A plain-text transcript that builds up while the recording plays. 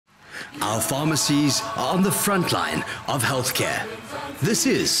Our pharmacies are on the front line of healthcare. This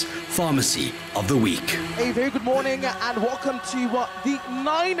is Pharmacy of the Week. A very good morning and welcome to the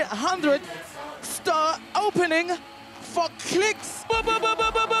 900th store opening for Clicks. Welcome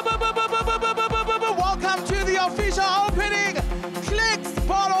to the official opening. Clicks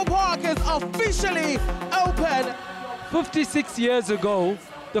Barlow Park is officially open. 56 years ago,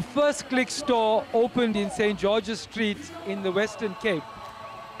 the first Clicks store opened in St. George's Street in the Western Cape.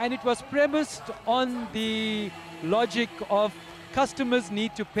 And it was premised on the logic of customers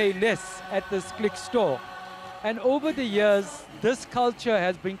need to pay less at this Clicks store. And over the years, this culture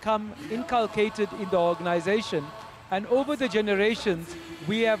has become inculcated in the organization. And over the generations,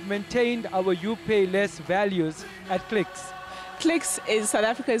 we have maintained our you pay less values at Clicks. Clicks is South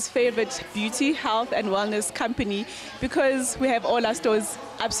Africa's favorite beauty, health and wellness company because we have all our stores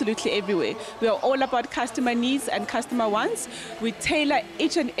absolutely everywhere. We are all about customer needs and customer wants. We tailor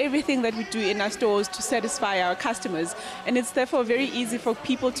each and everything that we do in our stores to satisfy our customers. And it's therefore very easy for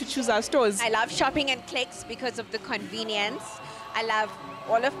people to choose our stores. I love shopping at Clicks because of the convenience. I love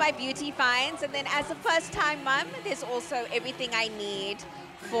all of my beauty finds. And then as a first-time mum, there's also everything I need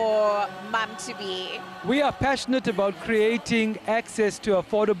for mum to be. We are passionate about creating access to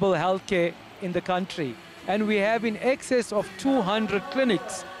affordable healthcare in the country. And we have in excess of 200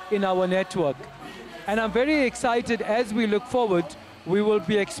 clinics in our network. And I'm very excited as we look forward, we will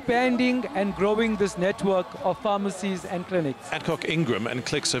be expanding and growing this network of pharmacies and clinics. Adcock Ingram and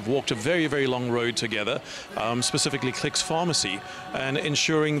Clicks have walked a very, very long road together, specifically Clicks Pharmacy, and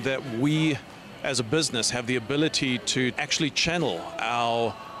ensuring that we as a business have the ability to actually channel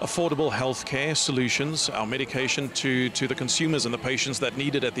our affordable healthcare solutions, our medication to the consumers and the patients that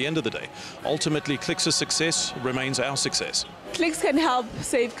need it at the end of the day. Ultimately, Clicks' success remains our success. Clicks can help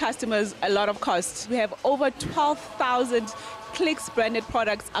save customers a lot of costs. We have over 12,000 Clicks branded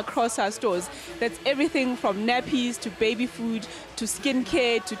products across our stores. That's everything from nappies to baby food to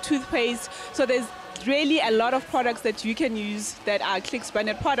skincare to toothpaste. So there's really a lot of products that you can use that are Clicks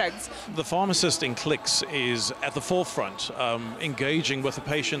branded products. The pharmacist in Clicks is at the forefront, engaging with the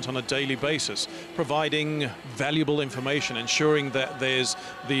patient on a daily basis, providing valuable information, ensuring that there's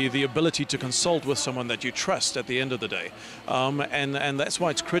the ability to consult with someone that you trust at the end of the day. And that's why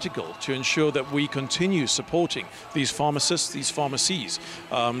it's critical to ensure that we continue supporting these pharmacists, these pharmacies,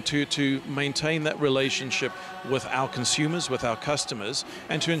 to maintain that relationship with our consumers, with our customers,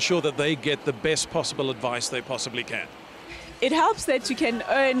 and to ensure that they get the best possible advice they possibly can. It helps that you can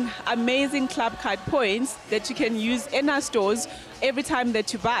earn amazing club card points that you can use in our stores every time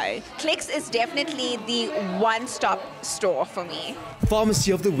that you buy. Clicks is definitely the one-stop store for me.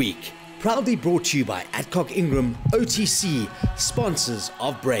 Pharmacy of the Week, proudly brought to you by Adcock Ingram OTC, sponsors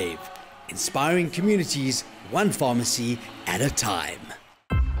of Brave. Inspiring communities, one pharmacy at a time.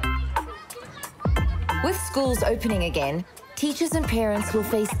 With schools opening again, teachers and parents will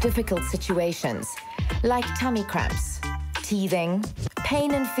face difficult situations, like tummy cramps, teething,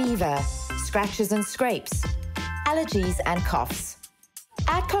 pain and fever, scratches and scrapes, allergies and coughs.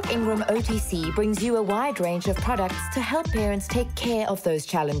 Adcock Ingram OTC brings you a wide range of products to help parents take care of those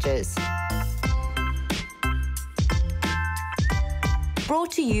challenges.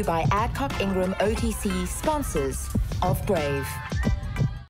 Brought to you by Adcock Ingram OTC, sponsors of Brave.